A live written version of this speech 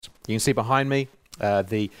You can see behind me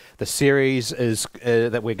the series is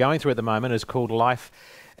that we're going through at the moment is called Life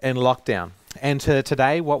in Lockdown. And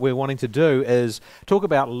today what we're wanting to do is talk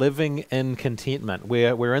about living in contentment.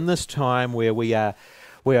 We're in this time where we're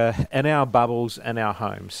in our bubbles, in our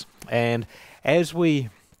homes. And as we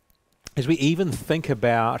even think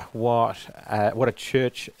about what a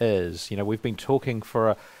church is, we've been talking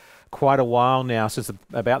for quite a while now, since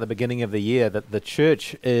about the beginning of the year, that the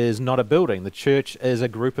church is not a building. The church is a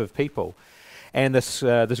group of people. And this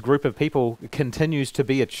group of people continues to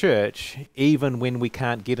be a church even when we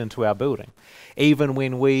can't get into our building. Even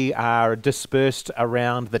when we are dispersed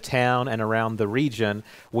around the town and around the region,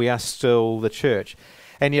 we are still the church.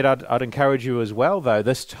 And yet I'd encourage you as well, though,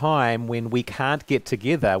 this time when we can't get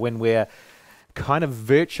together, when we're kind of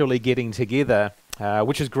virtually getting together,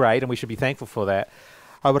 which is great and we should be thankful for that,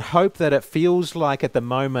 I would hope that it feels like at the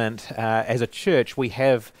moment as a church we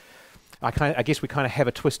have, I guess we kind of have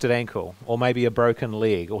a twisted ankle or maybe a broken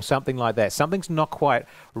leg or something like that. Something's not quite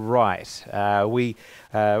right. I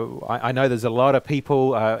know there's a lot of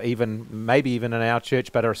people, maybe even in our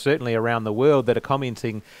church, but are certainly around the world, that are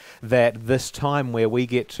commenting that this time where we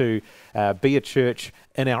get to be a church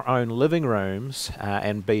in our own living rooms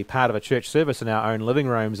and be part of a church service in our own living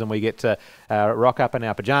rooms, and we get to rock up in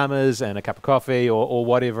our pajamas and a cup of coffee or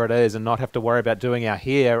whatever it is and not have to worry about doing our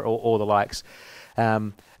hair or the likes.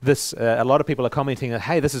 A lot of people are commenting that,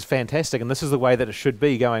 hey, this is fantastic and this is the way that it should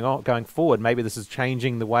be going forward. Maybe this is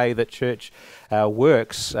changing the way that church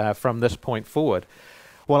works from this point forward.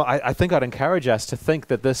 Well, I think I'd encourage us to think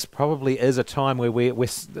that this probably is a time where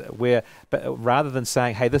we're rather than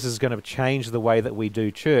saying, hey, this is going to change the way that we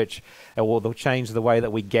do church, or they'll change the way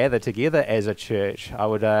that we gather together as a church, I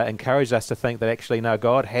would encourage us to think that actually, no,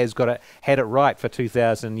 God has had it right for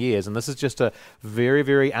 2,000 years, and this is just a very,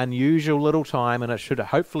 very unusual little time, and it should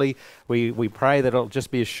hopefully, we pray that it'll just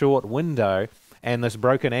be a short window, and this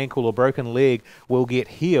broken ankle or broken leg will get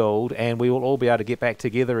healed, and we will all be able to get back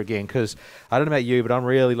together again. Because I don't know about you, but I'm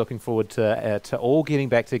really looking forward to all getting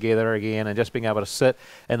back together again and just being able to sit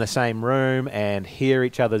in the same room and hear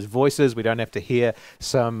each other's voices. We don't have to hear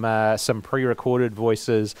some pre-recorded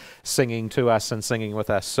voices singing to us and singing with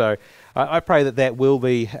us. So I pray that will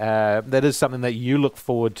be that is something that you look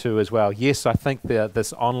forward to as well. Yes, I think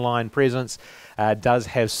this online presence does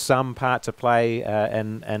have some part to play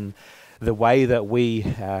in the way that we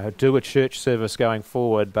do a church service going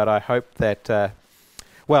forward, but I hope that,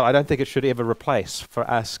 I don't think it should ever replace for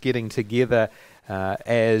us getting together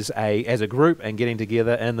as a group and getting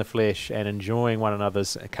together in the flesh and enjoying one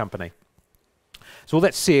another's company. So all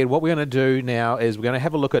that said, what we're going to do now is we're going to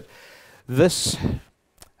have a look at this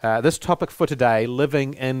topic for today,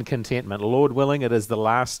 living in contentment. Lord willing, it is the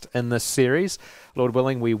last in this series. Lord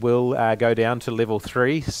willing, we will go down to level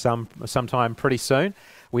 3 sometime pretty soon.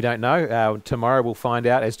 We don't know. Tomorrow we'll find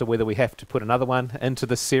out as to whether we have to put another one into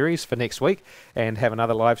this series for next week and have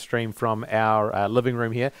another live stream from our living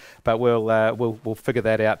room here. But we'll figure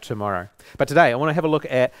that out tomorrow. But today I want to have a look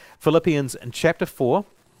at Philippians in chapter 4,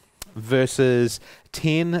 verses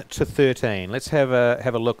 10 to 13. Let's have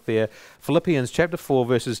a look there. Philippians chapter 4,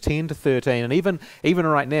 verses 10 to 13. And even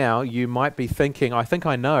right now, you might be thinking, I think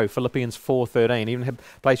I know Philippians 4:13. Even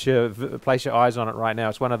place your eyes on it right now.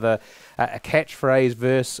 It's one of the a catchphrase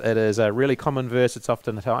verse. It is a really common verse. It's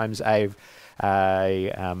oftentimes a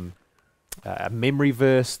memory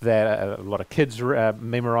verse that a lot of kids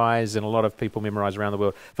memorize and a lot of people memorize around the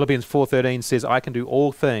world. Philippians 4:13 says, I can do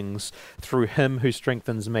all things through him who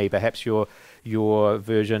strengthens me. Perhaps your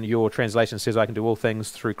version, your translation says, I can do all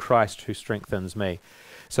things through Christ who strengthens me.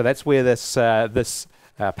 So that's where this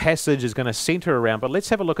passage is going to center around. But let's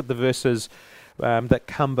have a look at the verses that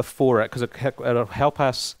come before it, because it'll help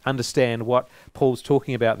us understand what Paul's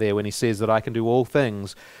talking about there when he says that I can do all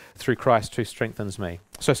things through Christ who strengthens me.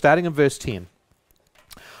 So starting in verse 10,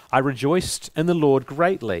 I rejoiced in the Lord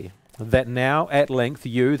greatly that now at length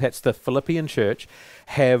you, that's the Philippian church,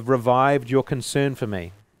 have revived your concern for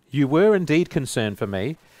me. You were indeed concerned for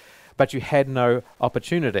me, but you had no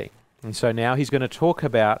opportunity. And so now he's going to talk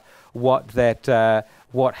about what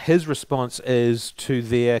his response is to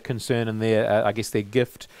their concern and their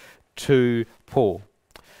gift to Paul.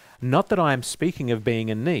 Not that I am speaking of being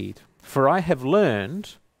in need, for I have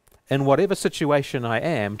learned in whatever situation I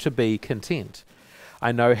am to be content.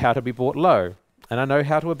 I know how to be brought low, and I know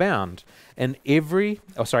how to abound. In any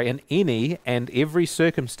and every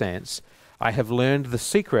circumstance, I have learned the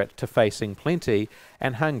secret to facing plenty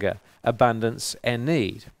and hunger, abundance and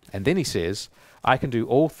need. And then he says, I can do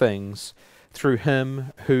all things through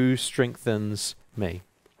him who strengthens me.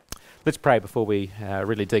 Let's pray before we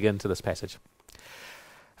really dig into this passage.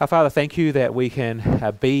 Our Father, thank you that we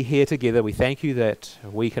can be here together. We thank you that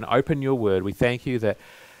we can open your word. We thank you that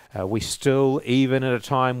we still, even at a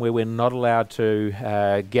time where we're not allowed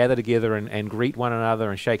to gather together and greet one another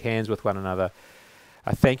and shake hands with one another,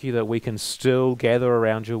 I thank you that we can still gather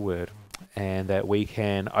around your word and that we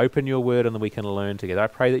can open your word and that we can learn together. I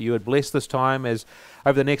pray that you would bless this time as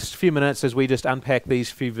over the next few minutes as we just unpack these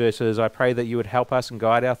few verses. I pray that you would help us and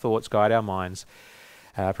guide our thoughts, guide our minds.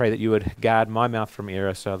 I pray that you would guard my mouth from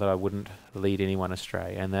error so that I wouldn't lead anyone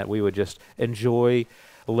astray, and that we would just enjoy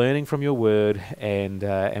learning from your word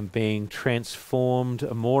and being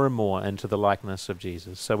transformed more and more into the likeness of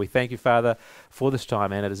Jesus. So we thank you, Father, for this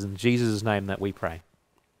time, and it is in Jesus' name that we pray.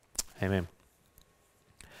 Amen.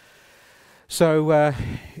 So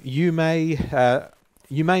you may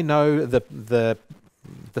know the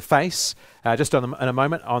face. Just in a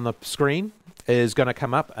moment on the screen is going to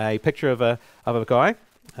come up a picture of a guy.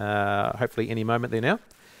 Hopefully any moment there now.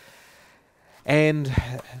 And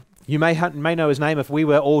you may know his name. If we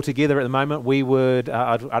were all together at the moment, we would.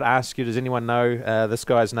 I'd ask you, does anyone know this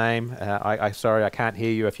guy's name? Sorry, I can't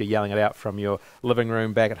hear you if you're yelling it out from your living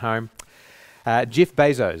room back at home. Jeff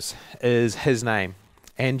Bezos is his name.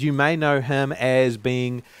 And you may know him as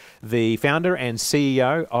being the founder and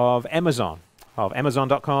CEO of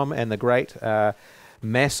Amazon.com, and the great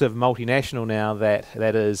massive multinational now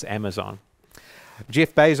that is Amazon.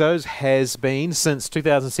 Jeff Bezos has been, since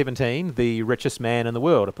 2017, the richest man in the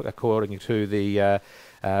world, according to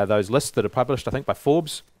those lists that are published, I think, by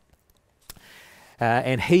Forbes.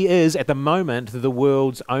 And he is, at the moment, the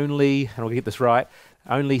world's only, and I'll get this right,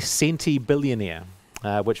 only centibillionaire,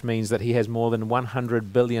 which means that he has more than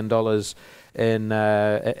 $100 billion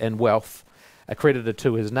in wealth accredited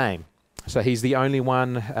to his name. So he's the only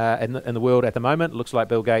one in the world at the moment. Looks like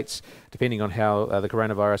Bill Gates, depending on how the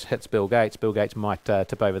coronavirus hits Bill Gates might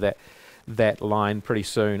tip over that line pretty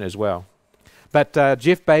soon as well. But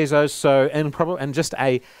Jeff Bezos, so in just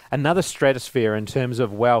another stratosphere in terms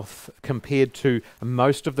of wealth compared to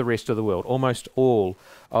most of the rest of the world, almost all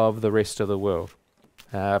of the rest of the world.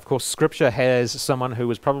 Of course, Scripture has someone who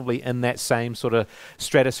was probably in that same sort of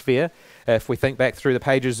stratosphere. If we think back through the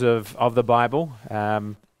pages of the Bible,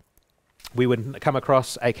 we would come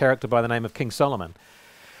across a character by the name of King Solomon,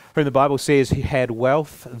 whom the Bible says he had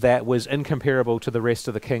wealth that was incomparable to the rest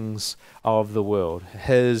of the kings of the world.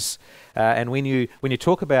 And when you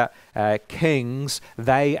talk about kings,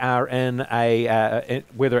 they are in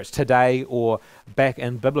whether it's today or back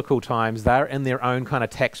in biblical times, they're in their own kind of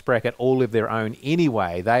tax bracket, all of their own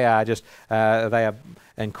anyway. They are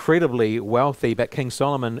incredibly wealthy, but King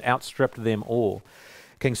Solomon outstripped them all.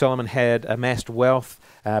 King Solomon had amassed wealth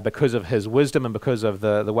because of his wisdom and because of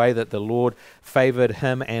the way that the Lord favored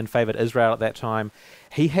him and favored Israel at that time.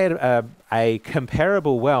 He had a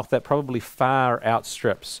comparable wealth that probably far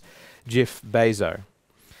outstrips Jeff Bezos.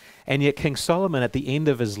 And yet King Solomon, at the end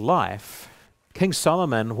of his life, King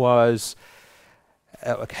Solomon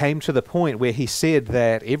came to the point where he said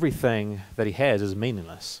that everything that he has is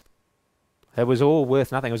meaningless. It was all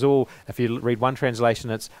worth nothing. It was all, if you read one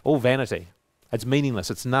translation, it's all vanity. It's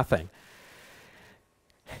meaningless. It's nothing.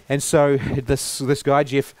 And so this guy,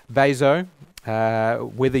 Jeff Bezos,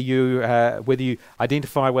 whether you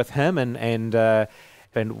identify with him and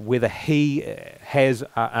whether he has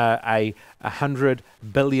 $100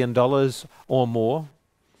 billion or more,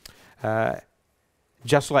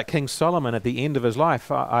 just like King Solomon at the end of his life,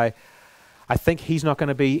 I think he's not going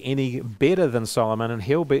to be any better than Solomon, and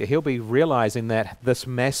he'll be realizing that this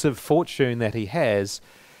massive fortune that he has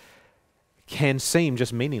can seem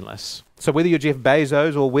just meaningless. So whether you're Jeff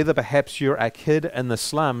Bezos or whether perhaps you're a kid in the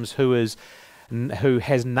slums who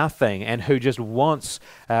has nothing and who just wants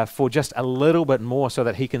for just a little bit more so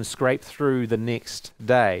that he can scrape through the next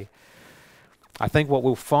day, I think what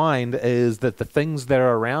we'll find is that the things that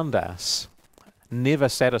are around us never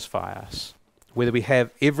satisfy us. Whether we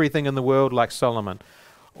have everything in the world like Solomon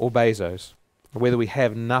or Bezos, or whether we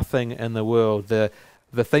have nothing in the world, the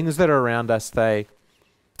things that are around us, they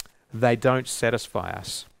don't satisfy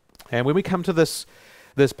us. And when we come to this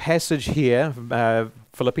passage here,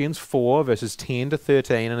 Philippians 4, verses 10 to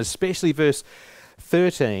 13, and especially verse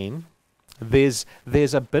 13, there's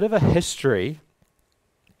a bit of a history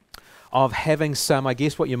of having some, I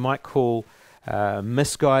guess what you might call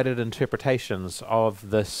misguided interpretations of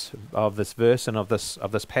this verse and of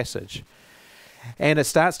this passage. And it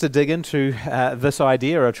starts to dig into this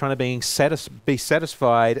idea of trying to be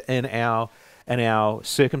satisfied in our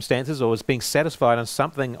circumstances, or as being satisfied in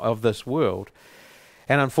something of this world.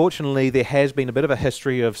 And unfortunately, there has been a bit of a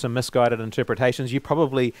history of some misguided interpretations. You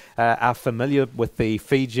probably are familiar with the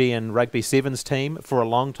Fijian Rugby Sevens team. For a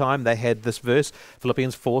long time, they had this verse,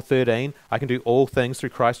 Philippians 4:13, I can do all things through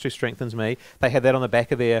Christ who strengthens me. They had that on the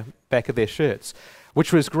back of their shirts,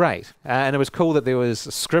 which was great. And it was cool that there was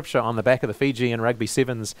scripture on the back of the Fijian Rugby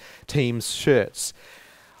Sevens team's shirts.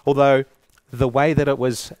 Although the way that it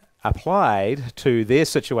was applied to their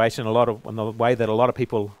situation, and the way that a lot of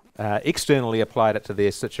people externally applied it to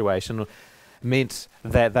their situation, meant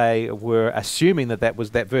that they were assuming that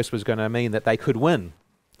that verse was going to mean that they could win.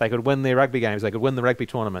 They could win their rugby games. They could win the rugby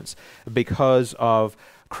tournaments because of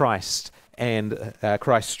Christ and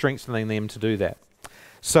Christ strengthening them to do that.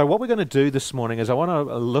 So what we're going to do this morning is I want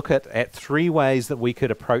to look at three ways that we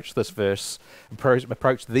could approach this verse,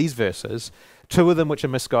 approach these verses. Two of them which are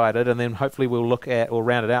misguided, and then hopefully we'll look at, or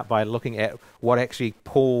round it out by looking at what actually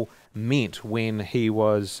Paul meant when he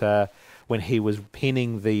was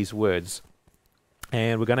penning these words.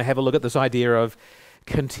 And we're going to have a look at this idea of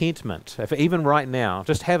contentment. If even right now,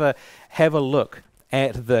 just have a look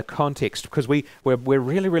at the context, because we're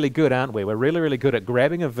really, really good, aren't we? We're really, really good at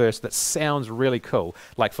grabbing a verse that sounds really cool,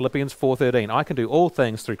 like Philippians 4:13. I can do all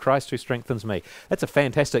things through Christ who strengthens me. That's a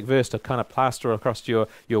fantastic verse to kind of plaster across your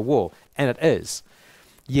wall, and it is.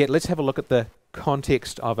 Yet let's have a look at the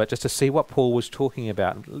context of it just to see what Paul was talking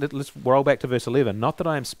about. Let's roll back to verse 11. Not that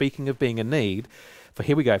I am speaking of being in need, for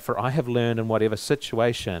here we go, for I have learned in whatever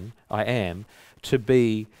situation I am to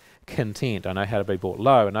be content. I know how to be brought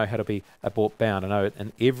low. I know how to be brought bound. I know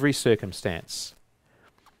in every circumstance,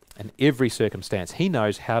 he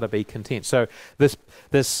knows how to be content. So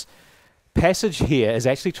this passage here is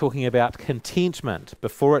actually talking about contentment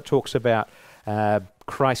before it talks about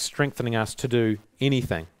Christ strengthening us to do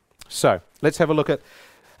anything. So let's have a look at,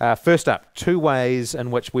 first up, two ways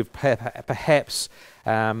in which we've perhaps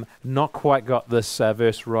not quite got this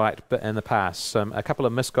verse right but in the past. A couple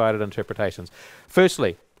of misguided interpretations.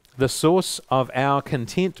 Firstly, the source of our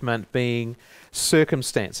contentment being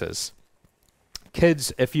circumstances.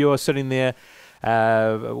 Kids, if you're sitting there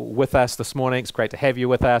with us this morning, it's great to have you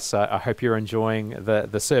with us. I hope you're enjoying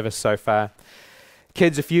the service so far.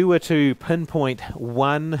 Kids, if you were to pinpoint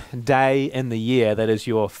one day in the year that is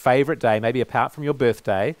your favorite day, maybe apart from your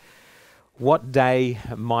birthday, what day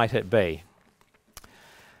might it be?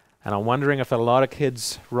 And I'm wondering if a lot of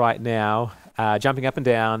kids right now are jumping up and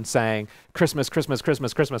down saying, Christmas, Christmas,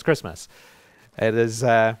 Christmas, Christmas, Christmas. It is,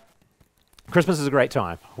 Christmas is a great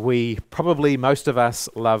time. Most of us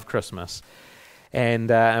love Christmas. And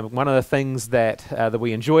one of the things that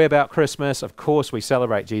we enjoy about Christmas, of course, we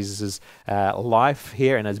celebrate Jesus' life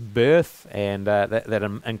here and his birth and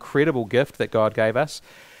that incredible gift that God gave us.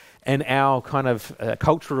 In our kind of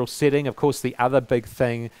cultural setting, of course, the other big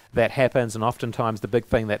thing that happens, and oftentimes the big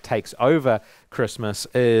thing that takes over Christmas,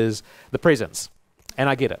 is the presents. And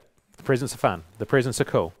I get it. The presents are fun. The presents are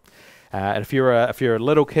cool. And if you're a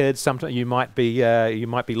little kid, sometimes you might be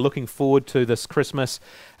looking forward to this Christmas,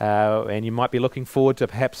 and you might be looking forward to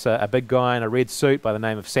perhaps a big guy in a red suit by the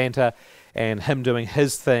name of Santa, and him doing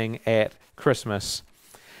his thing at Christmas.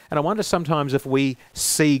 And I wonder sometimes if we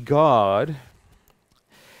see God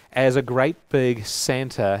as a great big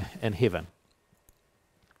Santa in heaven.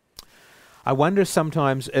 I wonder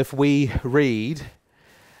sometimes if we read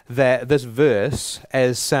that this verse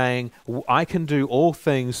as saying, I can do all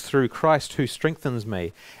things through Christ who strengthens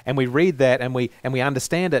me. And we read that and we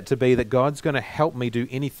understand it to be that God's going to help me do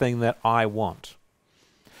anything that I want.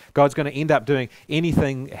 God's going to end up doing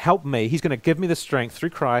anything, help me. He's going to give me the strength through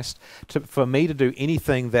Christ for me to do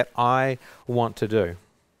anything that I want to do.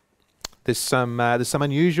 There's some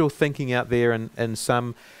unusual thinking out there in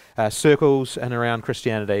some circles and around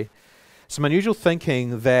Christianity. Some unusual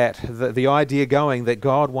thinking that the idea going that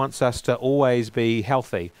God wants us to always be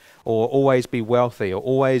healthy or always be wealthy or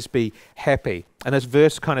always be happy. And this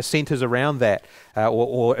verse kind of centers around that,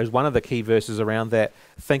 or is one of the key verses around that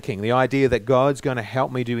thinking. The idea that God's going to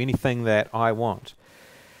help me do anything that I want.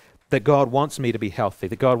 That God wants me to be healthy,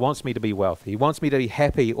 that God wants me to be wealthy. He wants me to be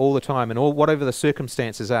happy all the time and whatever the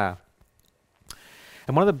circumstances are.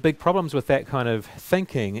 And one of the big problems with that kind of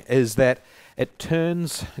thinking is that it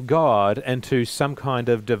turns God into some kind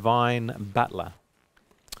of divine butler.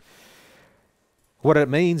 What it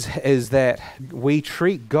means is that we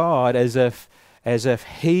treat God as if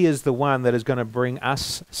he is the one that is going to bring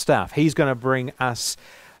us stuff. He's going to bring us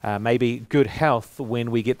maybe good health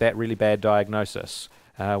when we get that really bad diagnosis,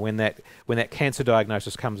 when that cancer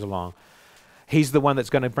diagnosis comes along. He's the one that's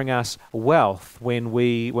going to bring us wealth when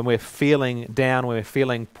we're feeling down, when we're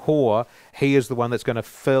feeling poor. He is the one that's going to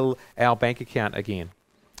fill our bank account again.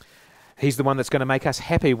 He's the one that's going to make us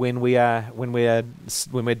happy when we're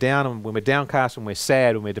down, and when we're downcast, when we're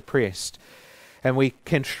sad, when we're depressed. And we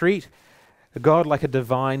can treat God like a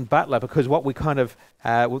divine butler, because what we kind of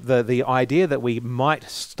the idea that we might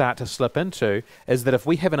start to slip into is that if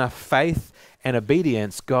we have enough faith and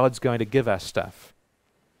obedience, God's going to give us stuff.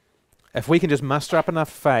 If we can just muster up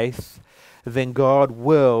enough faith, then God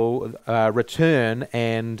will return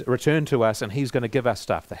to us, and He's going to give us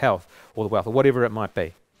stuff, the health or the wealth or whatever it might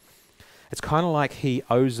be. It's kind of like He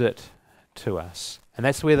owes it to us. And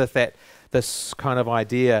that's where this kind of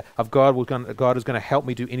idea of God is going to help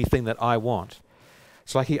me do anything that I want.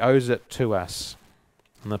 It's like He owes it to us.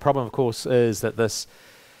 And the problem, of course, is that this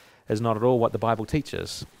is not at all what the Bible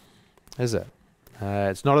teaches, is it?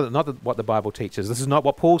 It's not what the Bible teaches. This is not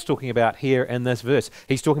what Paul's talking about here in this verse.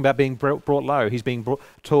 He's talking about being brought low. He's being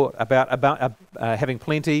taught about having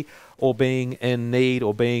plenty, or being in need,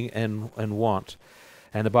 or being in want.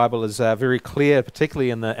 And the Bible is very clear,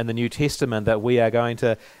 particularly in the New Testament, that we are going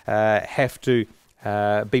to have to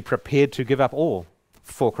be prepared to give up all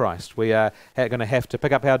for Christ. We are going to have to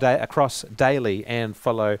pick up our cross daily and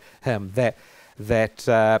follow Him.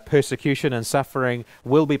 That persecution and suffering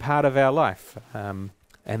will be part of our life, and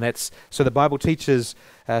so the Bible teaches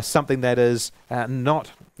something that is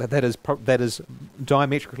that is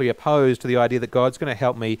diametrically opposed to the idea that God's going to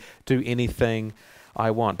help me do anything I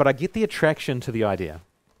want. But I get the attraction to the idea.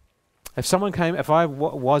 If I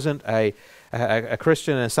wasn't a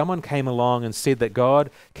Christian, and someone came along and said that God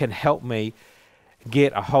can help me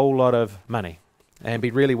get a whole lot of money and be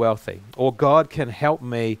really wealthy, or God can help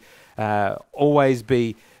me always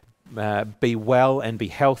be well and be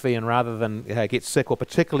healthy, and rather than get sick, or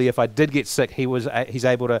particularly if I did get sick, He's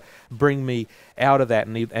able to bring me out of that,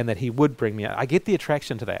 and that He would bring me out. I get the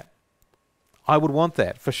attraction to that. I would want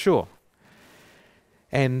that for sure.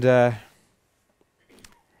 And the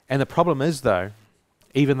problem is, though,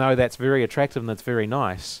 even though that's very attractive and that's very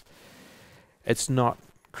nice, it's not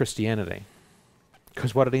Christianity.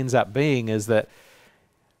 Because what it ends up being is that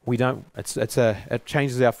it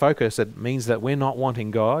changes our focus. It means that we're not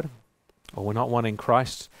wanting God, or we're not wanting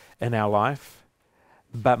Christ in our life,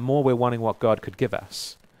 but more we're wanting what God could give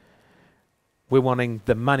us. We're wanting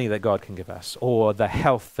the money that God can give us, or the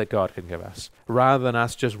health that God can give us, rather than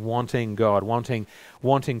us just wanting God, wanting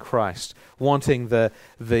Christ, wanting the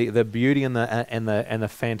beauty and the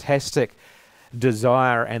fantastic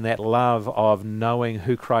desire and that love of knowing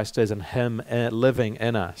who Christ is and Him living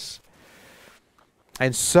in us.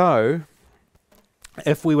 And so,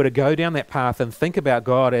 if we were to go down that path and think about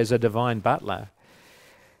God as a divine butler,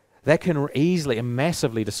 that can easily and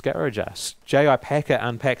massively discourage us. J.I. Packer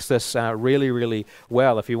unpacks this really, really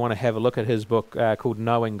well. If you want to have a look at his book called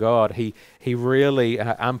Knowing God, he really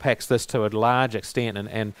unpacks this to a large extent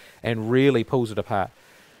and really pulls it apart.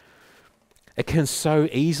 It can so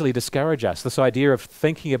easily discourage us, this idea of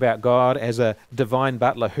thinking about God as a divine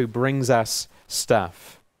butler who brings us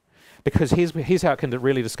stuff. Because here's how it can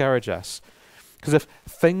really discourage us. Because if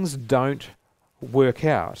things don't work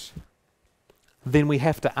out, then we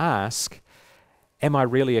have to ask, am I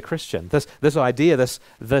really a Christian? This idea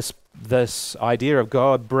of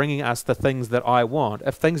God bringing us the things that I want,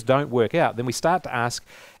 if things don't work out, then we start to ask,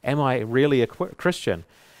 am I really a Christian?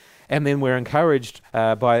 And then we're encouraged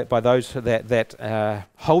by those that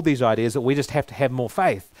hold these ideas that we just have to have more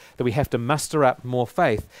faith, that we have to muster up more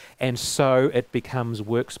faith, and so it becomes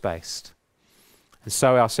works-based. And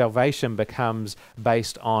so our salvation becomes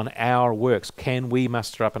based on our works. Can we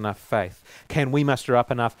muster up enough faith? Can we muster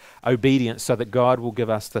up enough obedience so that God will give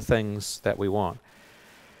us the things that we want?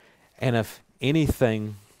 And if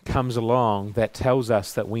anything comes along that tells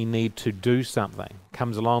us that we need to do something,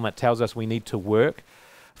 comes along that tells us we need to work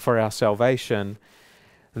for our salvation,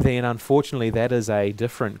 then unfortunately that is a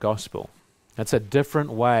different gospel. It's a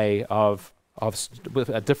different way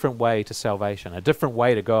a different way to salvation, a different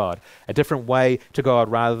way to God,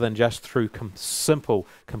 rather than just through simple,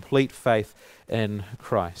 complete faith in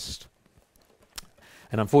Christ.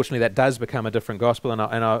 And unfortunately, that does become a different gospel.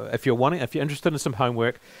 If you're interested in some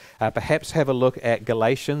homework, perhaps have a look at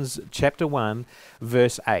Galatians chapter 1,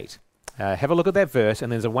 verse 8. Have a look at that verse,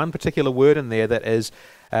 and there's one particular word in there that is,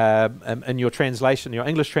 in your translation, your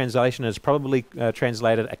English translation is probably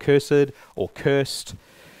translated accursed or cursed.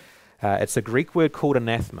 It's a Greek word called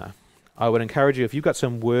anathema. I would encourage you, if you've got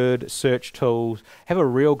some word search tools, have a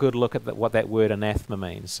real good look at what that word anathema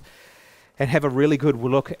means, and have a really good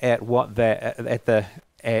look at what at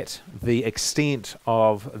the extent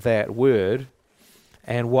of that word,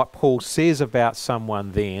 and what Paul says about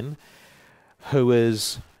someone then who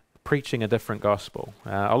is preaching a different gospel.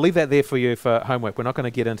 I'll leave that there for you for homework. We're not going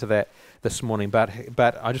to get into that this morning, but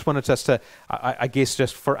I just wanted us to, I guess,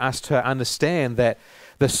 just for us to understand that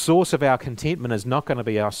the source of our contentment is not going to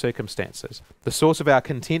be our circumstances. The source of our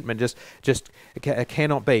contentment just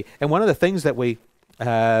cannot be. And one of the things that we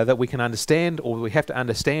can understand, or we have to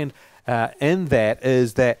understand in that,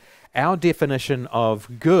 is that our definition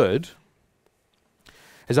of good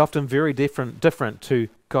is often very different to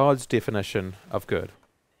God's definition of good.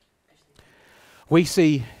 We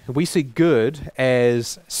see good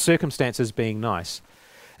as circumstances being nice.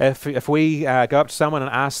 If we go up to someone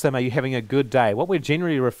and ask them, "Are you having a good day?" what we're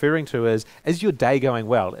generally referring to is your day going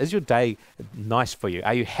well? Is your day nice for you?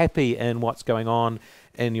 Are you happy in what's going on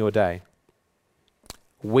in your day?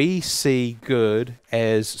 We see good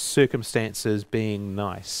as circumstances being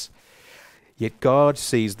nice. Yet God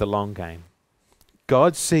sees the long game.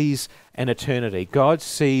 God sees an eternity. God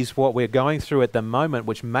sees what we're going through at the moment,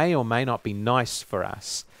 which may or may not be nice for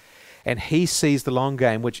us. And He sees the long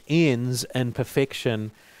game, which ends in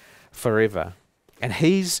perfection forever. And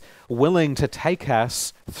He's willing to take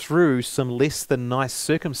us through some less than nice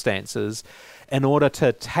circumstances in order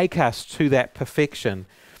to take us to that perfection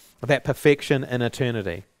in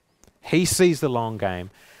eternity. He sees the long game.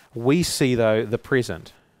 We see, though, the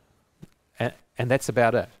present. And that's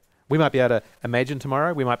about it. We might be able to imagine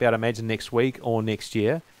tomorrow, we might be able to imagine next week or next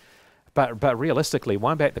year, but realistically,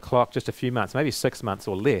 wind back the clock just a few months, maybe 6 months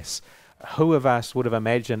or less. Who of us would have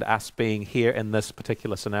imagined us being here in this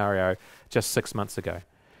particular scenario just 6 months ago?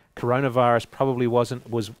 Coronavirus probably was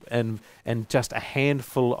in just a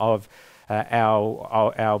handful of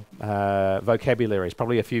our vocabularies.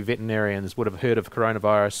 Probably a few veterinarians would have heard of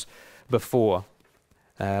coronavirus before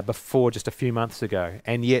just a few months ago.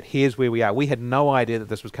 And yet here's where we are. We had no idea that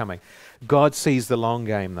this was coming. God sees the long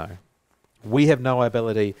game, though. We have no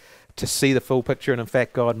ability to see the full picture, and in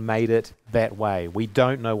fact, God made it that way. We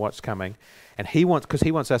don't know what's coming. And He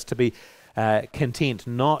wants us to be content,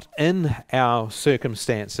 not in our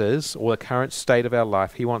circumstances or the current state of our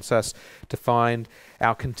life. He wants us to find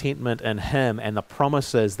our contentment in Him and the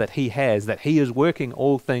promises that He has, that He is working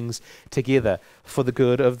all things together for the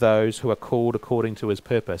good of those who are called according to His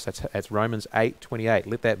purpose. That's Romans 8:28.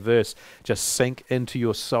 Let that verse just sink into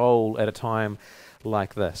your soul at a time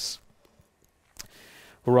like this.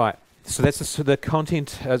 All right. So that's the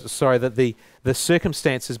content. The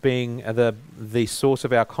circumstances being the source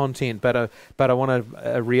of our content. But I want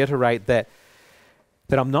to reiterate that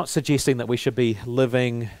I'm not suggesting that we should be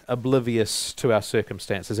living oblivious to our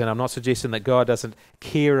circumstances, and I'm not suggesting that God doesn't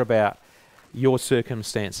care about your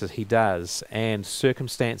circumstances. He does, and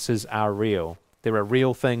circumstances are real. There are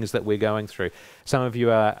real things that we're going through. Some of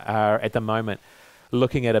you are at the moment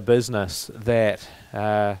looking at a business that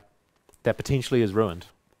potentially is ruined.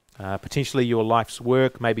 Potentially your life's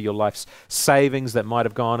work, maybe your life's savings that might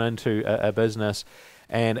have gone into a business,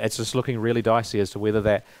 and it's just looking really dicey as to whether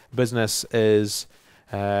that business is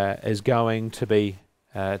going to be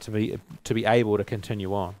able to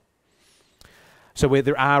continue on. So where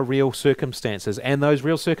there are real circumstances, and those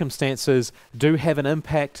real circumstances do have an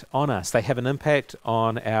impact on us. They have an impact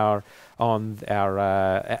on our emotions.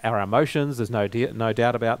 There's no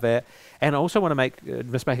doubt about that. And I also want to make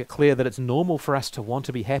it clear that it's normal for us to want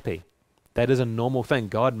to be happy. That is a normal thing.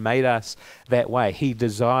 God made us that way. He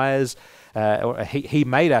desires, or He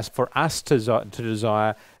made us for us to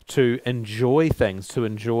desire to enjoy things, to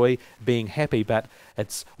enjoy being happy, but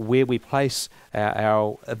it's where we place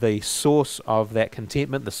the source of that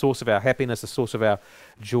contentment, the source of our happiness, the source of our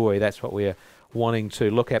joy. That's what we're wanting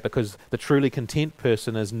to look at, because the truly content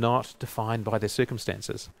person is not defined by their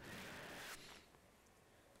circumstances.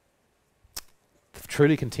 The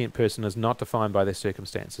truly content person is not defined by their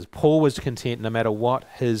circumstances. Paul was content no matter what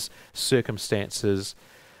his circumstances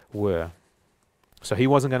were. So he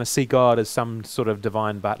wasn't going to see God as some sort of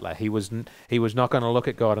divine butler. He was not going to look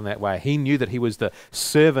at God in that way. He knew that he was the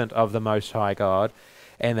servant of the Most High God,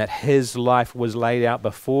 and that his life was laid out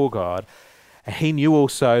before God. And he knew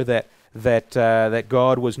also that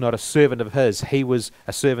God was not a servant of his. He was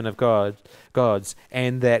a servant of God's,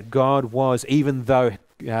 and that God was, even though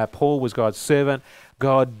Paul was God's servant,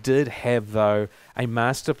 God did have, though, a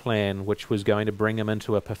master plan which was going to bring him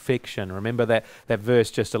into a perfection. Remember that verse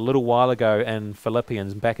just a little while ago in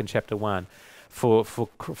Philippians, back in chapter 1. For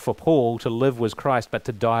Paul, to live was Christ, but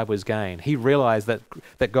to die was gain. He realized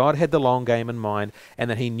that God had the long game in mind, and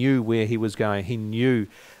that he knew where he was going. He knew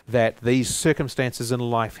that these circumstances in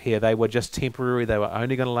life here, they were just temporary. They were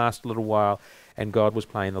only going to last a little while, and God was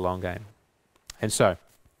playing the long game. And so,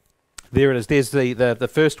 there it is. There's the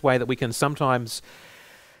first way that we can sometimes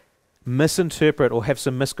misinterpret or have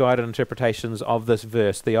some misguided interpretations of this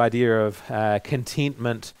verse, the idea of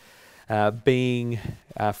contentment being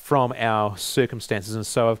from our circumstances. And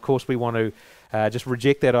so, of course, we want to just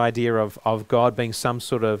reject that idea of God being some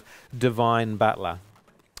sort of divine butler.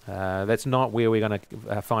 That's not where we're going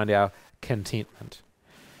to find our contentment,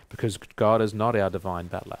 because God is not our divine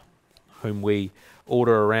butler, whom we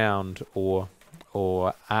order around or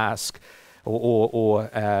ask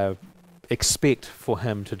or expect for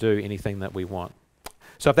him to do anything that we want.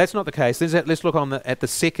 So if that's not the case, let's look at the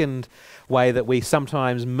second way that we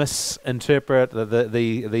sometimes misinterpret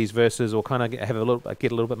these verses, or kind of get a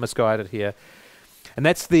little bit misguided here, and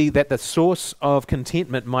that's that the source of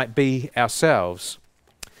contentment might be ourselves.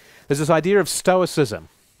 There's this idea of stoicism.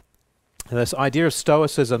 This idea of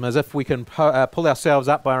stoicism as if we can pull ourselves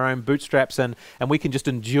up by our own bootstraps and we can just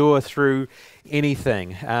endure through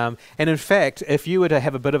anything. And in fact, if you were to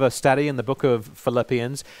have a bit of a study in the book of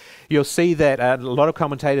Philippians, you'll see that a lot of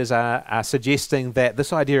commentators are suggesting that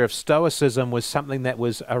this idea of stoicism was something that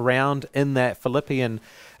was around in that Philippian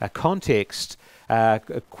context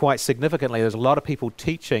quite significantly. There's a lot of people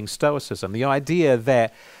teaching stoicism. The idea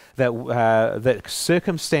that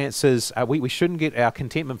circumstances, we shouldn't get our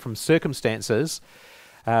contentment from circumstances,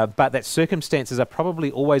 but that circumstances are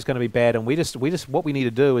probably always going to be bad, and we just what we need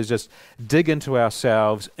to do is just dig into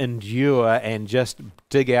ourselves, endure, and just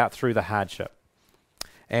dig out through the hardship.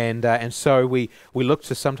 And so we look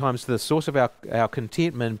to sometimes the source of our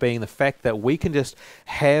contentment being the fact that we can just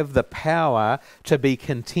have the power to be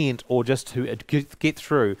content, or just to get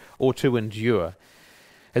through, or to endure.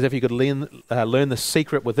 As if you could learn the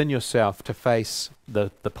secret within yourself to face the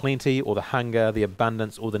plenty or the hunger, the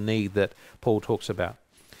abundance or the need that Paul talks about.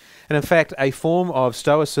 And in fact, a form of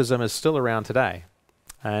stoicism is still around today,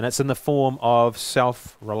 and it's in the form of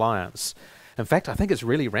self-reliance. In fact, I think it's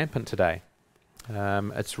really rampant today.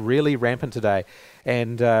 It's really rampant today.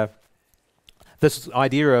 And this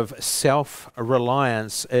idea of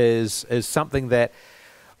self-reliance is something that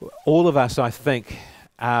all of us, I think,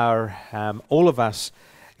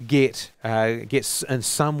 get in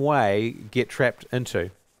some way get trapped into.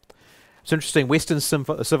 It's interesting, Western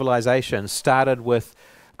civilization started with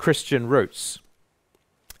Christian roots.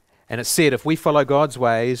 And it said, if we follow God's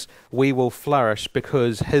ways, we will flourish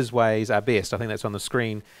because his ways are best. I think that's on the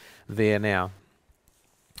screen there now.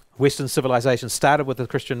 Western civilization started with the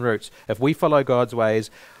Christian roots. If we follow God's ways,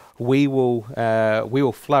 we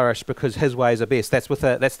will flourish because his ways are best. That's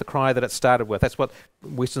the cry that it started with. That's what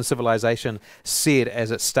Western civilization said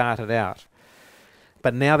as it started out.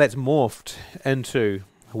 But now that's morphed into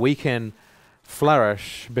we can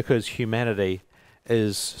flourish because humanity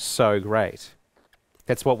is so great.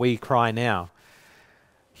 That's what we cry now.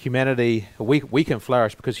 Humanity, we can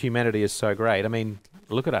flourish because humanity is so great. I mean,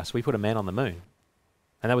 look at us. We put a man on the moon.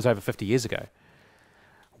 And that was over 50 years ago.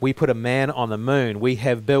 We put a man on the moon. We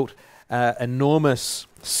have built enormous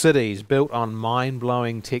cities built on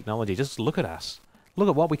mind-blowing technology. Just look at us. Look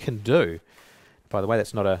at what we can do. By the way,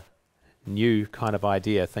 that's not a new kind of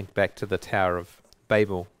idea. Think back to the Tower of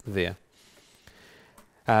Babel there.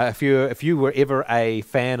 If you were ever a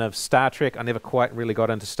fan of Star Trek, I never quite really got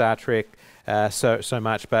into Star Trek so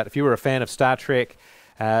much, but if you were a fan of Star Trek,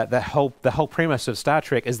 the whole premise of Star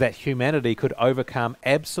Trek is that humanity could overcome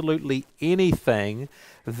absolutely anything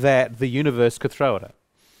that the universe could throw at it.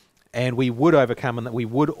 And we would overcome, and that we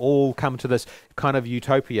would all come to this kind of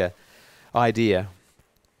utopia idea.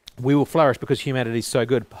 We will flourish because humanity is so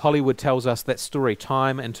good. Hollywood tells us that story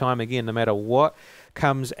time and time again. No matter what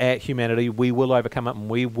comes at humanity, we will overcome it and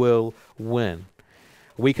we will win.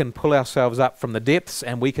 We can pull ourselves up from the depths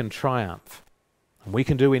and we can triumph. And we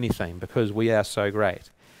can do anything because we are so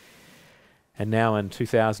great. And now in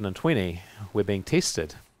 2020, we're being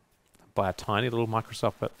tested by a tiny little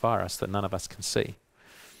Microsoft virus that none of us can see.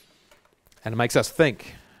 And it makes us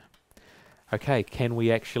think, okay, can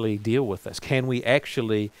we actually deal with this? Can we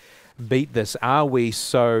actually beat this? Are we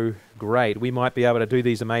so great? We might be able to do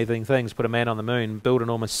these amazing things, put a man on the moon, build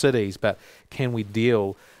enormous cities, but can we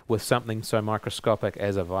deal with something so microscopic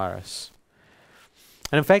as a virus?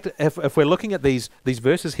 And in fact, if we're looking at these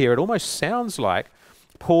verses here, it almost sounds like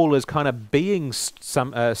Paul is kind of being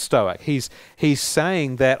stoic. He's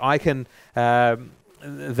saying that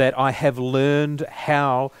that I have learned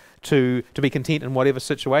how to be content in whatever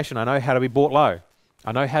situation. I know how to be brought low.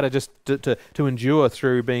 I know how to just to endure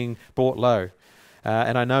through being brought low.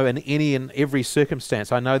 And I know in any and every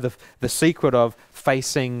circumstance, I know the secret of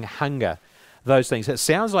facing hunger, those things. It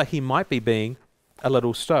sounds like he might be being a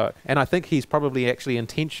little stoic. And I think he's probably actually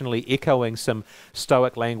intentionally echoing some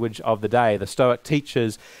stoic language of the day. The stoic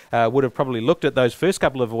teachers would have probably looked at those first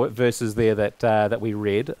couple of verses there that we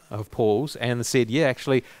read of Paul's and said, yeah,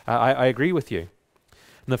 actually, I agree with you.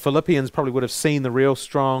 And the Philippians probably would have seen the real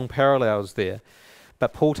strong parallels there.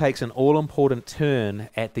 But Paul takes an all-important turn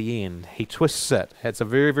at the end. He twists it. It's a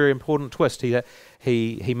very, very important twist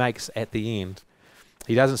he makes at the end.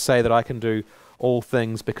 He doesn't say that I can do all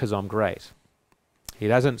things because I'm great. He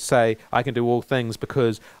doesn't say I can do all things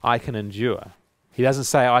because I can endure. He doesn't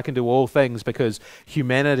say I can do all things because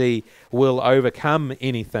humanity will overcome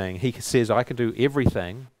anything. He says I can do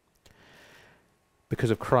everything because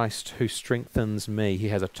of Christ who strengthens me. He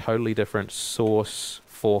has a totally different source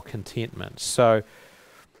for contentment. So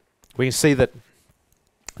we can see that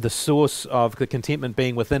the source of the contentment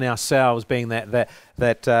being within ourselves, being that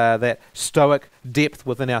stoic depth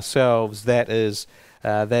within ourselves, that is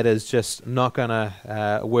just not going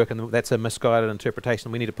to work, and that's a misguided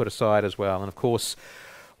interpretation we need to put aside as well. And of course,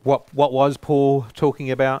 what was Paul talking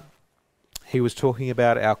about? He was talking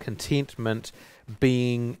about our contentment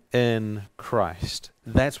being in Christ.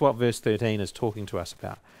 That's what verse 13 is talking to us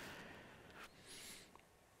about.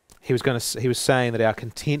 He was saying that our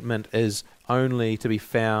contentment is only to be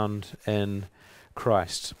found in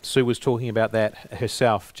Christ. Sue was talking about that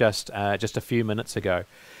herself just a few minutes ago.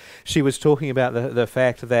 She was talking about the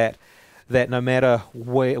fact that no matter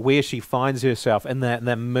where she finds herself in that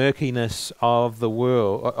murkiness of the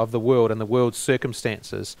world and the world's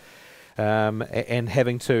circumstances, and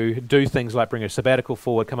having to do things like bring a sabbatical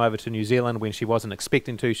forward, come over to New Zealand when she wasn't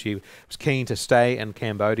expecting to. She was keen to stay in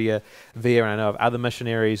Cambodia there. And I know of other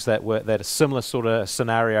missionaries that a similar sort of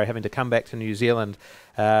scenario, having to come back to New Zealand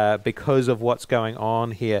because of what's going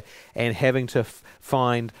on here, and having to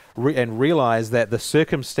find and realize that the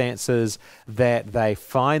circumstances that they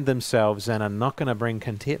find themselves in are not going to bring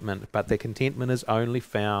contentment, but their contentment is only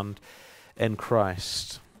found in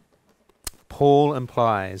Christ. Paul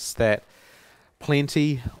implies that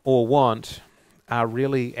plenty or want are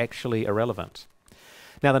really actually irrelevant.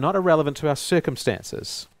 Now, they're not irrelevant to our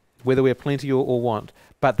circumstances, whether we're plenty or want,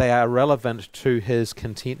 but they are relevant to his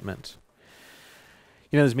contentment.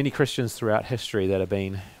 You know, there's many Christians throughout history that have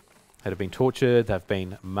been tortured, they've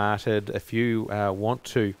been martyred. If you want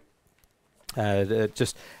to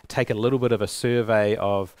just take a little bit of a survey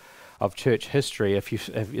of church history, if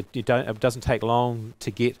you don't, it doesn't take long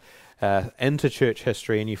to get into church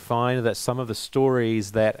history, and you find that some of the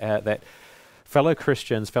stories that fellow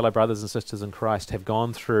Christians, fellow brothers and sisters in Christ have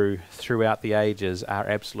gone throughout the ages are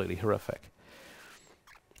absolutely horrific.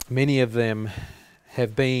 Many of them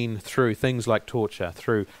have been through things like torture,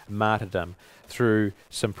 through martyrdom, through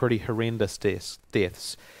some pretty horrendous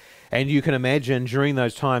deaths. And you can imagine during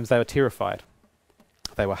those times they were terrified.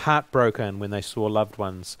 They were heartbroken when they saw loved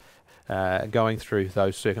ones going through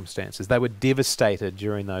those circumstances. They were devastated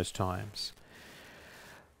during those times.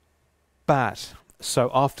 But so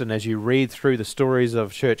often as you read through the stories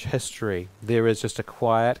of church history, there is just a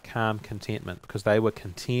quiet, calm contentment because they were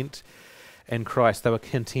content in Christ. They were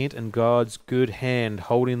content in God's good hand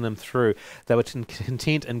holding them through. They were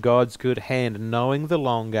content in God's good hand, knowing the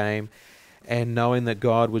long game and knowing that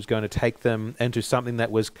God was going to take them into something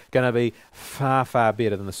that was going to be far, far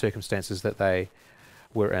better than the circumstances that they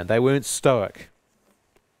were in. They weren't stoic.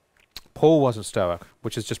 Paul wasn't stoic,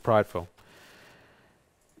 which is just prideful.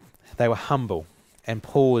 They were humble, and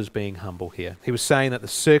Paul is being humble here. He was saying that the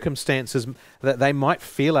circumstances, that they might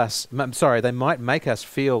they might make us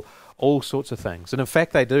feel all sorts of things. And in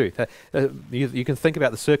fact, they do. You can think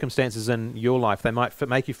about the circumstances in your life. They might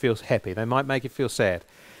make you feel happy. They might make you feel sad.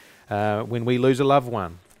 When we lose a loved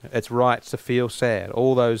one, it's right to feel sad.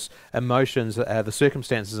 All those emotions, the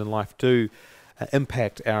circumstances in life do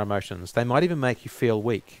impact our emotions. They might even make you feel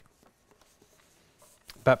weak.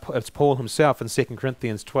 But it's Paul himself in 2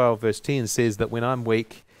 Corinthians 12 verse 10 says that when I'm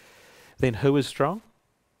weak, then who is strong?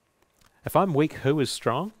 If I'm weak, who is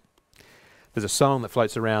strong? There's a song that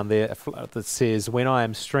floats around there that says, when I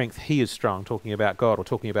am strength, he is strong, talking about God or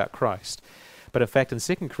talking about Christ. But in fact, in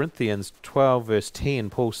 2 Corinthians 12 verse 10,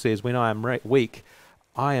 Paul says, when I am weak,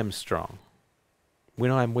 I am strong. When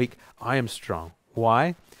I am weak, I am strong.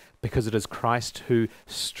 Why? Because it is Christ who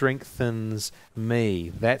strengthens me.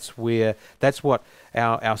 That's what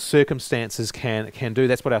our circumstances can do.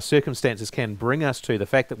 That's what our circumstances can bring us to. The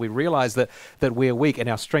fact that we realize that we're weak and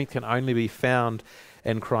our strength can only be found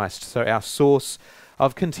in Christ. So our source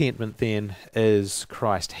of contentment then is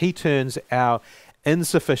Christ. He turns our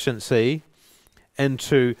insufficiency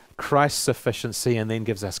into Christ's sufficiency and then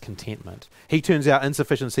gives us contentment. He turns our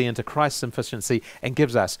insufficiency into Christ's sufficiency and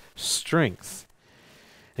gives us strength.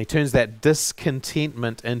 He turns that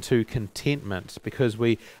discontentment into contentment, because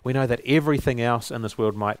we know that everything else in this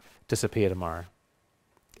world might disappear tomorrow.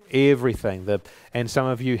 Everything. And some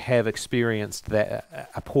of you have experienced that,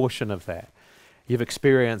 a portion of that. You've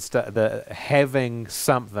experienced the having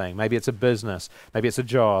something. Maybe it's a business, maybe it's a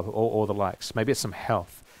job, or the likes. Maybe it's some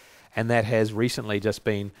health. And that has recently just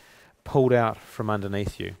been pulled out from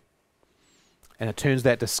underneath you. And it turns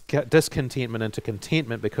that discontentment into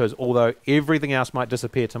contentment, because although everything else might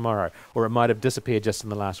disappear tomorrow, or it might have disappeared just in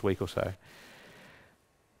the last week or so,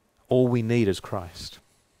 all we need is Christ.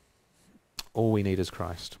 All we need is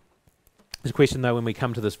Christ. There's a question, though, when we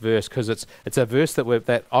come to this verse, because it's a verse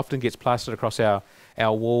that often gets plastered across our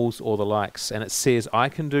walls or the likes, and it says, "I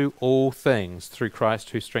can do all things through Christ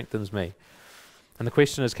who strengthens me." And the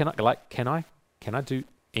question is, can I do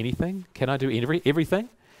anything? Can I do everything?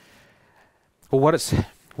 Well,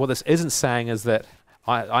 what this isn't saying is that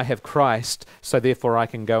I have Christ, so therefore I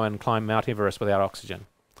can go and climb Mount Everest without oxygen.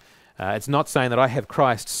 It's not saying that I have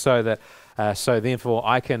Christ, so therefore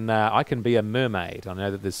I can be a mermaid. I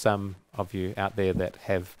know that there's some of you out there that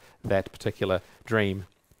have that particular dream,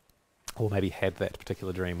 or maybe had that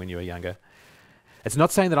particular dream when you were younger. It's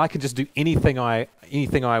not saying that I can just do anything I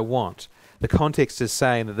want. The context is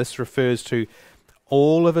saying that this refers to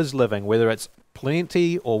all of his living, whether it's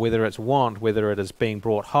plenty or whether it's want, whether it is being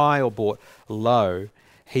brought high or brought low.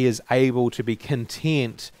 He is able to be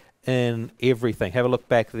content in everything. Have a look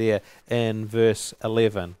back there in verse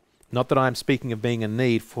 11. "Not that I am speaking of being in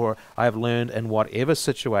need, for I have learned in whatever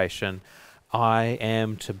situation I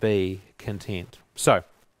am to be content." So,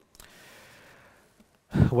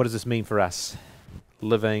 what does this mean for us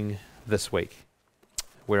living this week?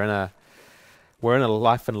 We're in a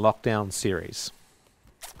Life in Lockdown series.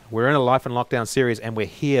 We're in a Life in Lockdown series, and we're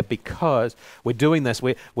here because we're doing this.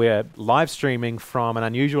 We're live streaming from an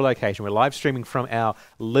unusual location. We're live streaming from our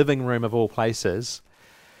living room of all places,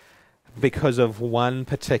 because of one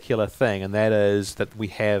particular thing, and that is that we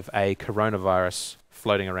have a coronavirus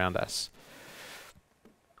floating around us.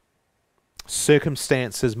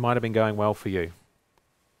 Circumstances might have been going well for you.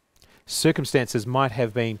 Circumstances might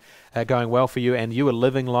have been going well for you, and you were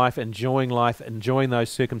living life, enjoying those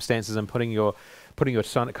circumstances, and putting your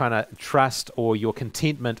kind of trust or your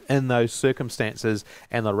contentment in those circumstances,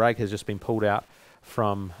 and the rug has just been pulled out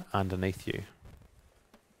from underneath you.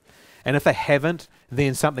 And if they haven't,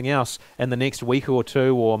 then something else in the next week or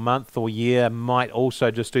two or month or year might also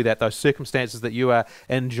just do that. Those circumstances that you are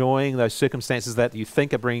enjoying, those circumstances that you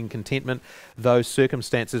think are bringing contentment, those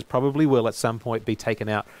circumstances probably will at some point be taken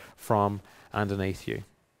out from underneath you.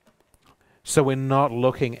 So we're not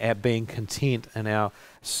looking at being content in our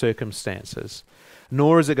circumstances.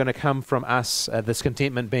 Nor is it going to come from us, this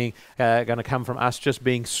contentment being going to come from us just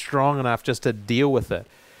being strong enough just to deal with it.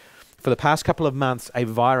 For the past couple of months, a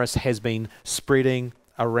virus has been spreading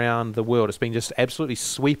around the world. It's been just absolutely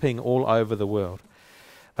sweeping all over the world.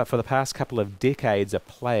 But for the past couple of decades, a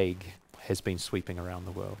plague has been sweeping around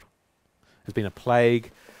the world. There's been a plague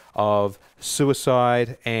of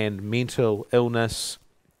suicide and mental illness.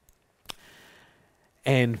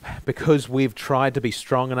 And because we've tried to be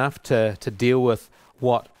strong enough to deal with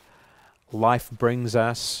what life brings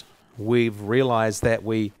us, we've realized that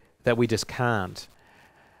we just can't.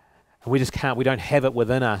 We just can't. We don't have it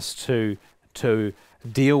within us to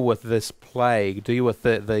deal with this plague, deal with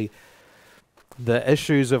the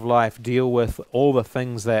issues of life, deal with all the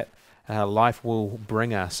things that life will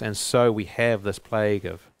bring us. And so we have this plague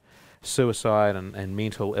of suicide and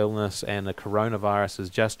mental illness, and the coronavirus is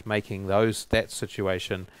just making that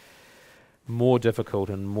situation more difficult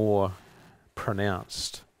and more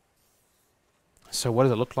pronounced. So what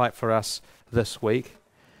does it look like for us this week?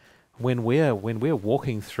 When we're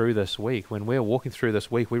walking through this week, we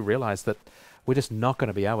realize that we're just not going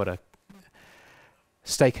to be able to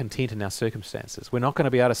stay content in our circumstances. We're not going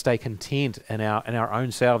to be able to stay content in our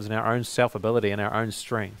own selves, in our own self-ability, in our own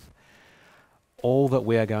strength. All that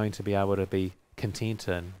we are going to be able to be content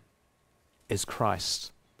in is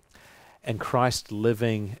Christ, and Christ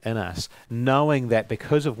living in us, knowing that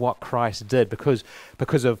because of what Christ did, because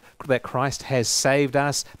of that Christ has saved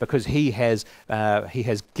us, because He has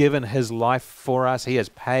given His life for us, He has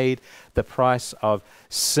paid the price of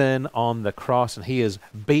sin on the cross, and He has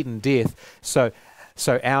beaten death. So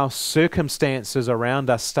our circumstances around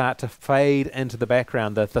us start to fade into the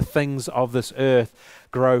background. The things of this earth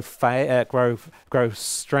grow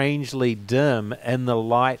strangely dim in the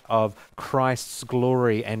light of Christ's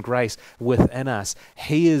glory and grace within us.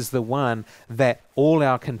 He is the one that all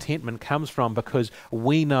our contentment comes from, because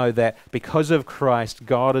we know that because of Christ,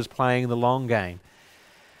 God is playing the long game.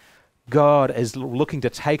 God is looking to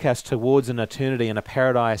take us towards an eternity and a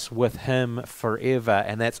paradise with Him forever,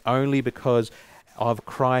 and that's only because of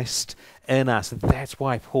Christ in us. That's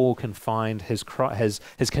why Paul can find his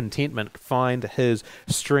contentment, find his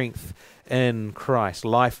strength in Christ.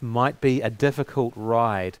 Life might be a difficult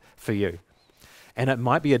ride for you, and it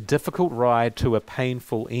might be a difficult ride to a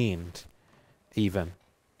painful end even,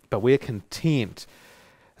 but we're content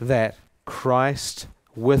that Christ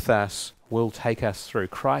with us will take us through.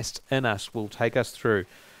 Christ in us will take us through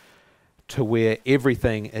to where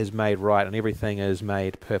everything is made right and everything is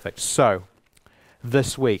made perfect. So,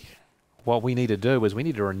 this week, what we need to do is we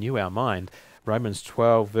need to renew our mind. Romans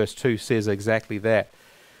 12 verse 2 says exactly that.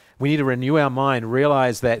 We need to renew our mind,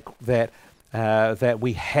 realize that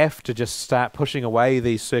we have to just start pushing away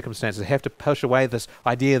these circumstances, have to push away this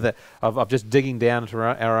idea of just digging down into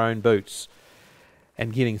our own boots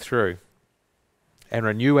and getting through. And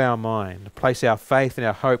renew our mind, place our faith and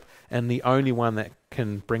our hope in the only one that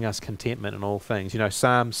can bring us contentment in all things. You know,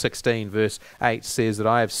 Psalm 16 verse 8 says that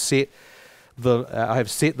I have set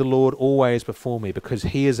the Lord always before me, because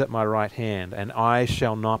He is at my right hand, and I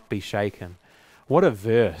shall not be shaken. What a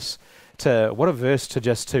verse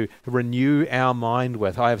to renew our mind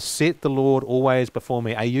with. I have set the Lord always before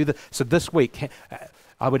me. So this week,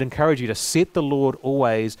 I would encourage you to set the Lord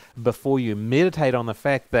always before you. Meditate on the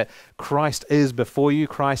fact that Christ is before you,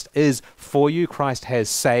 Christ is for you, Christ has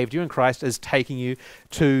saved you, and Christ is taking you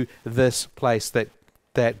to this place that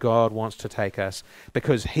God wants to take us,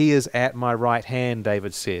 because He is at my right hand,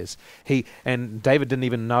 David says. And David didn't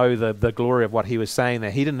even know the glory of what he was saying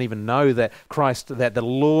there. He didn't even know that that the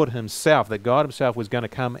Lord Himself, that God Himself was going to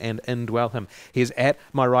come and indwell him. He is at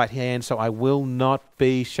my right hand, so I will not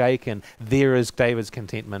be shaken. There is David's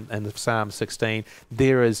contentment in Psalm 16.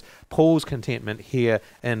 There is Paul's contentment here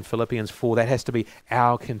in Philippians 4. That has to be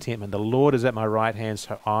our contentment. The Lord is at my right hand,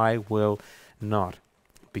 so I will not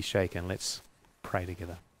be shaken. Let's pray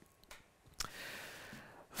together.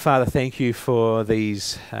 Father, thank you for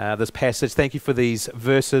this passage. Thank you for these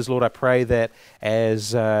verses, Lord. I pray that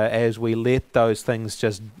as we let those things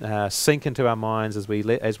just sink into our minds, as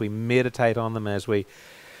we meditate on them, as we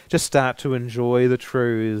just start to enjoy the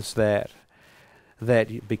truths that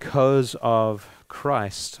because of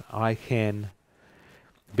Christ I can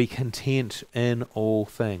be content in all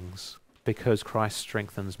things, because Christ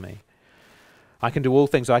strengthens me. I can do all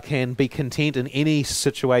things. I can be content in any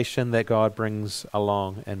situation that God brings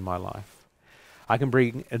along in my life. I can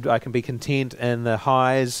be content in the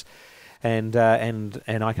highs, and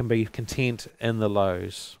I can be content in the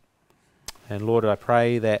lows. And Lord, I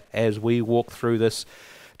pray that as we walk through this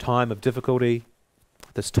time of difficulty,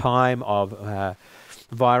 this time of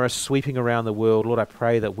virus sweeping around the world, Lord, I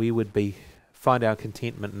pray that we would find our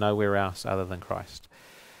contentment nowhere else other than Christ.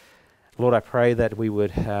 Lord, I pray that we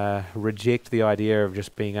would reject the idea of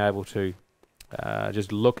just being able to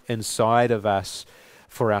just look inside of us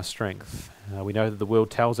for our strength. We know that the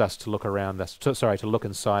world tells us to look around us, to look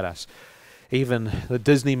inside us. Even the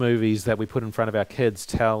Disney movies that we put in front of our kids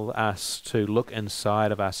tell us to look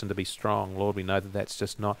inside of us and to be strong. Lord, we know that that's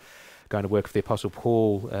just not going to work for the Apostle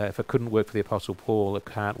Paul. If it couldn't work for the Apostle Paul, it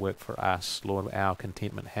can't work for us. Lord, our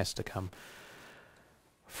contentment has to come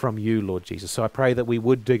from you, Lord Jesus. So I pray that we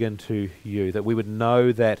would dig into you, that we would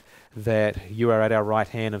know that you are at our right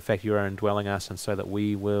hand. In fact, you are indwelling us, and so that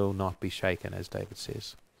we will not be shaken, as David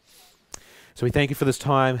says. So we thank you for this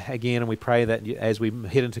time again, and we pray that as we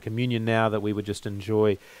head into communion now, that we would just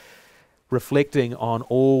enjoy reflecting on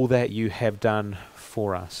all that you have done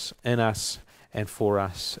for us, in us, and for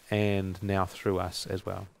us, and now through us as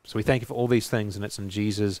well. So we thank you for all these things, and it's in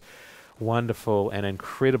Jesus' wonderful and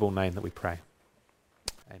incredible name that we pray.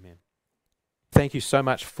 Amen. Thank you so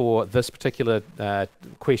much for this particular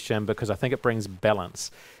question, because I think it brings balance,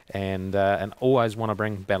 and always want to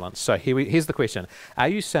bring balance. So here's the question. Are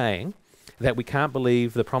you saying that we can't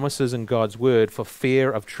believe the promises in God's word for fear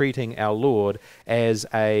of treating our Lord as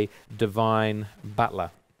a divine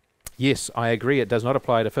butler? Yes, I agree it does not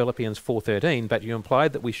apply to Philippians 4:13, but you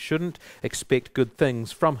implied that we shouldn't expect good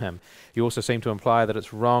things from him. You also seem to imply that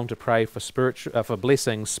it's wrong to pray for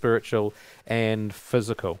blessings, spiritual and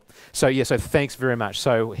physical. So thanks very much.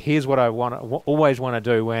 So here's what I always want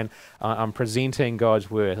to do when I'm presenting God's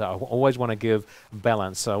word. I always want to give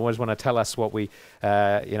balance. I always want to tell us what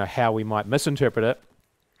how we might misinterpret it,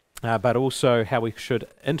 but also how we should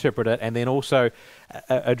interpret it, and then also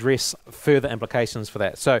address further implications for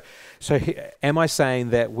that. So am I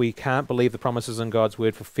saying that we can't believe the promises in God's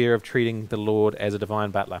word for fear of treating the Lord as a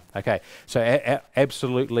divine butler? Okay, so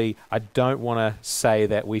absolutely, I don't want to say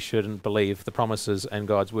that we shouldn't believe the promises in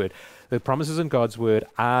God's word. The promises in God's word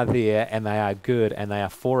are there, and they are good, and they are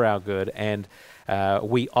for our good, and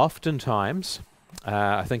we oftentimes...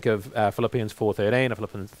 I think of Philippians 4:13.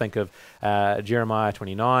 I think of Jeremiah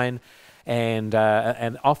 29, and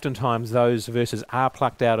oftentimes those verses are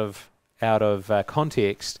plucked out of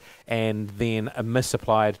context and then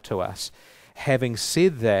misapplied to us. Having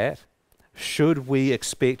said that, should we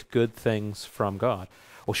expect good things from God,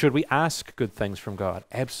 or should we ask good things from God?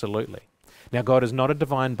 Absolutely. Now, God is not a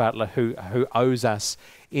divine butler who owes us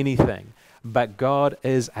anything, but God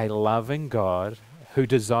is a loving God who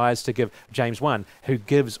desires to give, James 1, who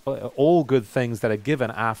gives all good things that are given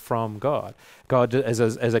are from God. God is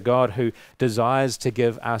a God who desires to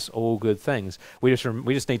give us all good things. We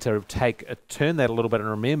just need to turn that a little bit and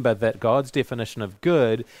remember that God's definition of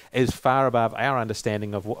good is far above our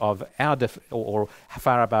understanding of or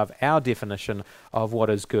far above our definition of what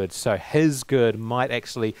is good. So His good might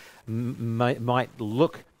actually might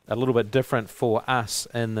look a little bit different for us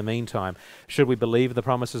in the meantime. Should we believe the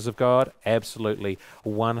promises of God? Absolutely,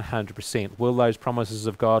 100%. Will those promises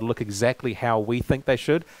of God look exactly how we think they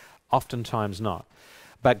should? Oftentimes not.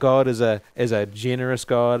 But God is a generous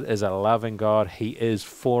God, is a loving God. He is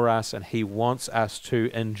for us, and He wants us to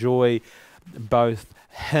enjoy both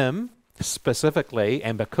Him specifically,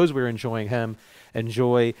 and because we're enjoying Him,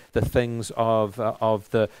 enjoy the things of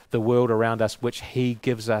the world around us, which He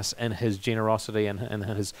gives us in His generosity and in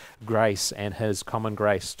His grace and His common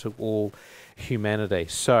grace to all humanity.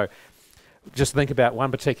 So just think about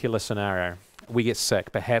one particular scenario. We get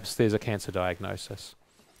sick. Perhaps there's a cancer diagnosis.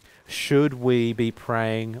 Should we be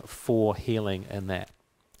praying for healing in that?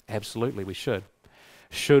 Absolutely, we should.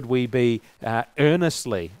 Should we be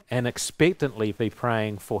earnestly and expectantly be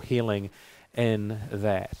praying for healing in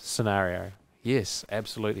that scenario? Yes,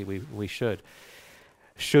 absolutely, we should.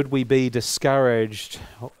 Should we be discouraged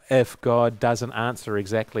if God doesn't answer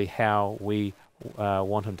exactly how we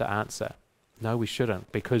want Him to answer? No, we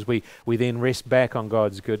shouldn't, because we then rest back on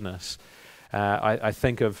God's goodness. I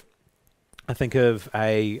think of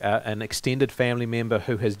an extended family member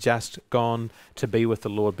who has just gone to be with the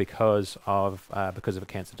Lord because of a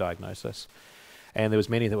cancer diagnosis, and there was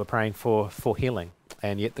many that were praying for healing,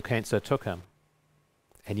 and yet the cancer took him.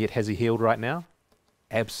 And yet, has he healed right now?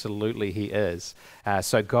 Absolutely, he is.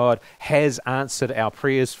 So God has answered our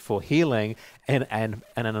prayers for healing in an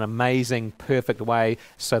amazing, perfect way,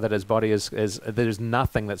 so that his body there's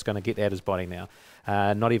nothing that's going to get at his body now.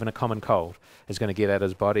 Not even a common cold is going to get at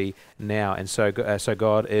his body now. And so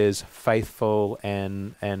God is faithful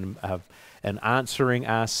and answering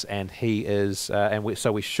us, and He is,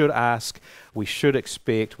 so we should ask, we should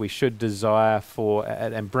expect, we should desire for,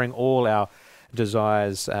 and bring all our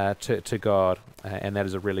desires to God, and that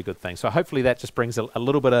is a really good thing. So hopefully that just brings a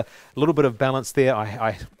little bit of balance there.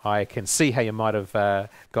 I can see how you might have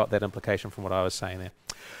got that implication from what I was saying there.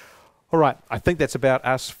 All right, I think that's about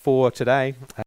us for today.